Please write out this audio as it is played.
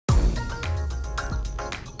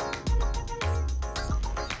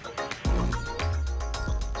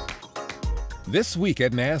This week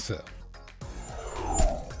at NASA.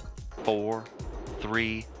 4,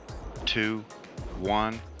 3, 2,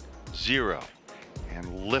 1, 0, and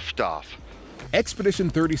liftoff. Expedition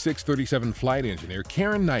 3637 flight engineer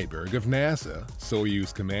Karen Nyberg of NASA,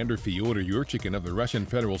 Soyuz Commander Fyodor Yurchikhin of the Russian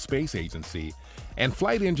Federal Space Agency, and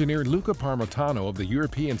flight engineer Luca Parmitano of the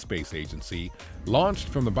European Space Agency launched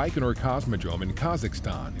from the Baikonur Cosmodrome in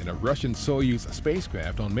Kazakhstan in a Russian Soyuz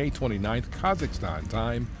spacecraft on May 29th Kazakhstan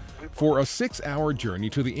time for a 6-hour journey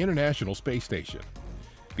to the International Space Station.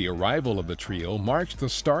 The arrival of the trio marks the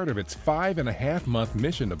start of its 5.5-month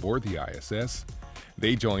mission aboard the ISS.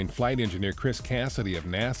 They joined flight engineer Cassidy of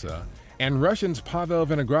NASA and Russians Pavel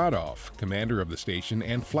Vinogradov, commander of the station,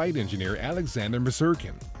 and flight engineer Alexander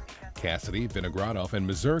Misurkin. Cassidy, Vinogradov, and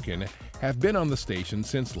Misurkin have been on the station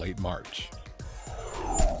since late March.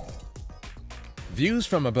 Views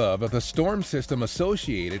from above of the storm system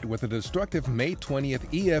associated with the destructive May 20th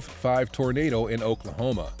EF5 tornado in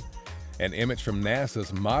Oklahoma. An image from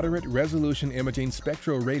NASA's Moderate Resolution Imaging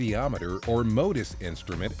Spectroradiometer, or MODIS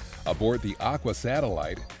instrument, aboard the Aqua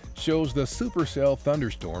satellite shows the supercell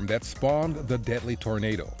thunderstorm that spawned the deadly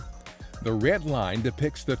tornado. The red line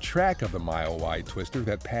depicts the track of the mile-wide twister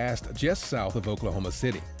that passed just south of Oklahoma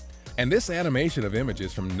City. And this animation of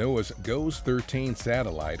images from NOAA's GOES-13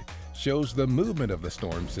 satellite shows the movement of the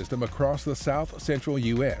storm system across the south-central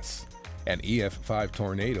U.S. An EF5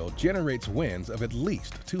 tornado generates winds of at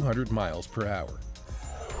least 200 miles per hour.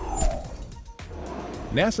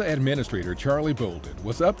 NASA Administrator Charlie Bolden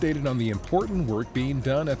was updated on the important work being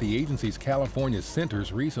done at the agency's California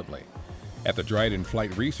centers recently. At the Dryden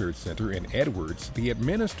Flight Research Center in Edwards, the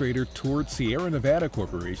administrator toured Sierra Nevada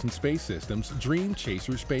Corporation Space Systems' Dream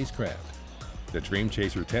Chaser spacecraft. The Dream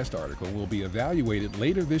Chaser test article will be evaluated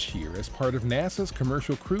later this year as part of NASA's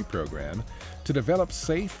Commercial Crew Program to develop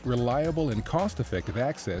safe, reliable, and cost-effective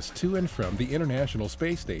access to and from the International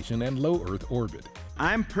Space Station and low Earth orbit.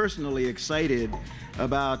 I'm personally excited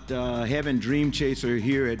about having Dream Chaser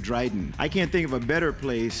here at Dryden. I can't think of a better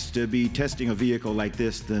place to be testing a vehicle like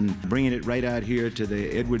this than bringing it right out here to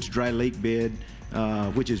the Edwards Dry Lake bed,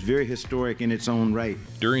 which is very historic in its own right.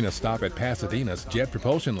 During a stop at Pasadena's Jet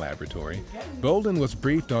Propulsion Laboratory, Bolden was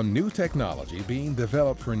briefed on new technology being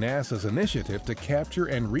developed for NASA's initiative to capture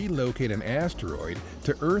and relocate an asteroid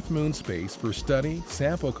to Earth-Moon space for study,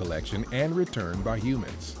 sample collection, and return by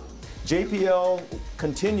humans. JPL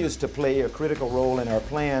continues to play a critical role in our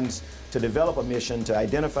plans to develop a mission to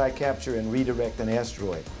identify, capture, and redirect an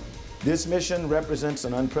asteroid. This mission represents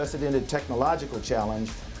an unprecedented technological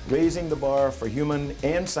challenge, raising the bar for human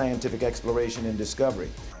and scientific exploration and discovery.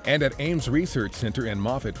 And at Ames Research Center in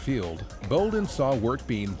Moffett Field, Bolden saw work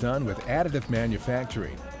being done with additive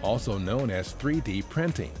manufacturing, also known as 3D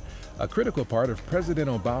printing, a critical part of President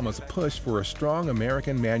Obama's push for a strong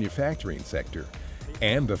American manufacturing sector,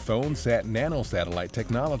 and the PhoneSat nanosatellite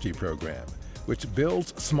technology program, which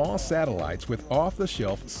builds small satellites with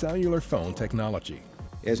off-the-shelf cellular phone technology.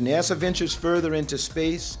 As NASA ventures further into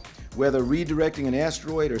space, whether redirecting an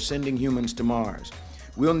asteroid or sending humans to Mars,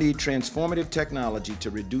 we'll need transformative technology to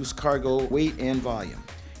reduce cargo weight and volume.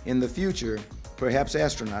 In the future, perhaps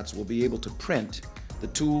astronauts will be able to print the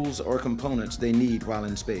tools or components they need while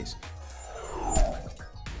in space.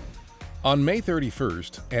 On May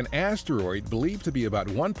 31st, an asteroid believed to be about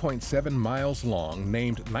 1.7 miles long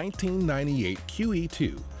named 1998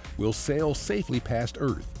 QE2 will sail safely past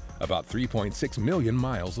Earth, about 3.6 million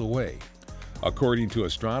miles away. According to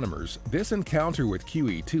astronomers, this encounter with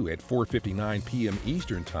QE2 at 4:59 p.m.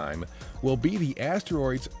 Eastern Time will be the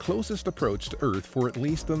asteroid's closest approach to Earth for at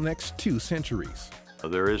least the next 2 centuries.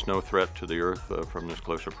 There is no threat to the Earth from this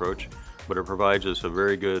close approach, but it provides us a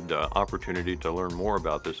very good opportunity to learn more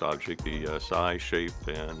about this object, the size, shape,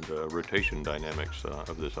 and rotation dynamics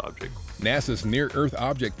of this object. NASA's Near-Earth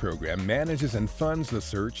Object Program manages and funds the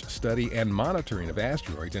search, study, and monitoring of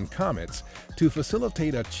asteroids and comets to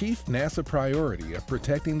facilitate a chief NASA priority of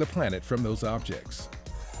protecting the planet from those objects.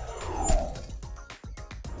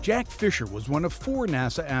 Jack Fisher was one of 4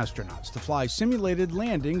 NASA astronauts to fly simulated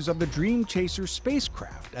landings of the Dream Chaser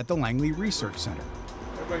spacecraft at the Langley Research Center.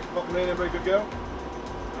 Everybody buckle in, everybody good go?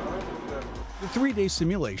 The 3-day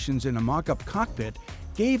simulations in a mock-up cockpit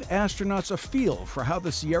gave astronauts a feel for how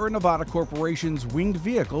the Sierra Nevada Corporation's winged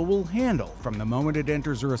vehicle will handle from the moment it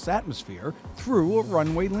enters Earth's atmosphere through a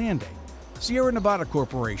runway landing. Sierra Nevada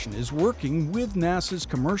Corporation is working with NASA's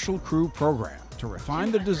Commercial Crew Program to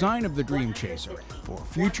refine the design of the Dream Chaser for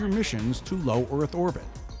future missions to low Earth orbit.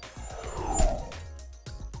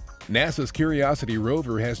 NASA's Curiosity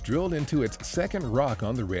rover has drilled into its second rock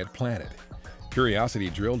on the red planet. Curiosity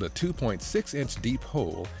drilled a 2.6-inch deep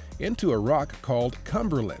hole into a rock called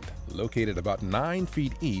Cumberland, located about 9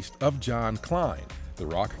 feet east of John Klein, the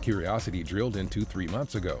rock Curiosity drilled into 3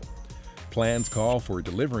 months ago. Plans call for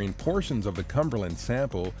delivering portions of the Cumberland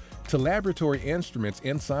sample to laboratory instruments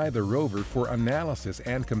inside the rover for analysis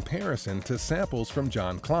and comparison to samples from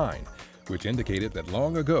John Klein, which indicated that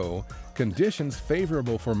long ago, conditions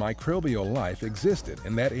favorable for microbial life existed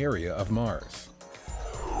in that area of Mars.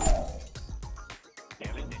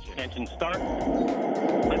 Engine start.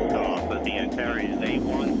 Liftoff of the Antares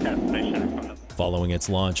A1 test mission from the... Following its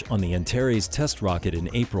launch on the Antares test rocket in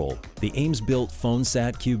April, the Ames-built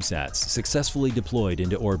PhoneSat CubeSats successfully deployed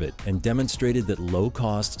into orbit and demonstrated that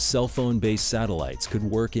low-cost cell phone-based satellites could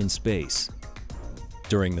work in space.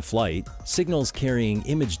 During the flight, signals carrying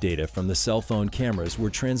image data from the cell phone cameras were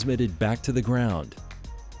transmitted back to the ground.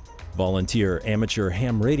 Volunteer amateur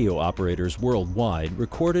ham radio operators worldwide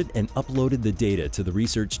recorded and uploaded the data to the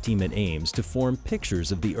research team at Ames to form pictures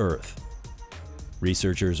of the Earth.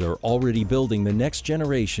 Researchers are already building the next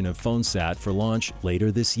generation of PhoneSat for launch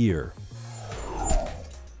later this year.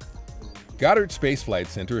 Goddard Space Flight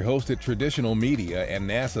Center hosted traditional media and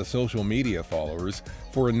NASA social media followers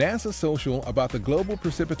for a NASA social about the Global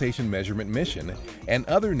Precipitation Measurement Mission and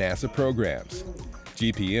other NASA programs.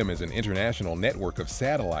 GPM is an international network of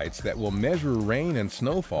satellites that will measure rain and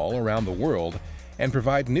snowfall around the world and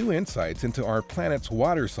provide new insights into our planet's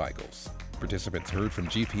water cycles. Participants heard from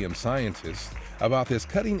GPM scientists about this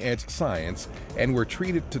cutting-edge science and were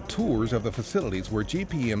treated to tours of the facilities where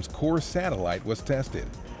GPM's core satellite was tested.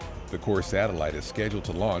 The core satellite is scheduled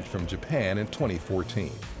to launch from Japan in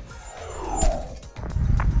 2014.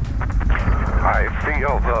 I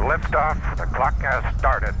feel the liftoff. The clock has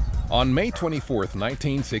started. On May 24,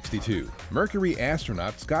 1962, Mercury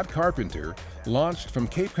astronaut Scott Carpenter launched from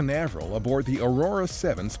Cape Canaveral aboard the Aurora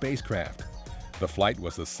 7 spacecraft. The flight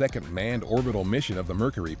was the second manned orbital mission of the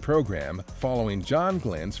Mercury program, following John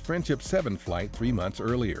Glenn's Friendship 7 flight 3 months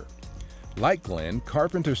earlier. Like Glenn,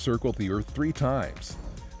 Carpenter circled the Earth 3 times.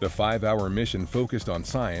 The 5-hour mission focused on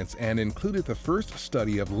science and included the first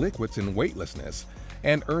study of liquids in weightlessness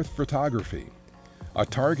and Earth photography. A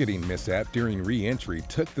targeting mishap during re-entry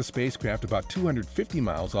took the spacecraft about 250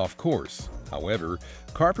 miles off course. However,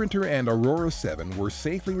 Carpenter and Aurora 7 were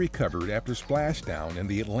safely recovered after splashdown in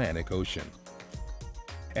the Atlantic Ocean.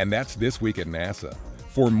 And that's This Week at NASA.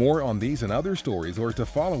 For more on these and other stories, or to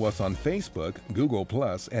follow us on Facebook, Google+,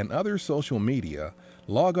 and other social media,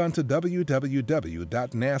 log on to www.nasa.gov.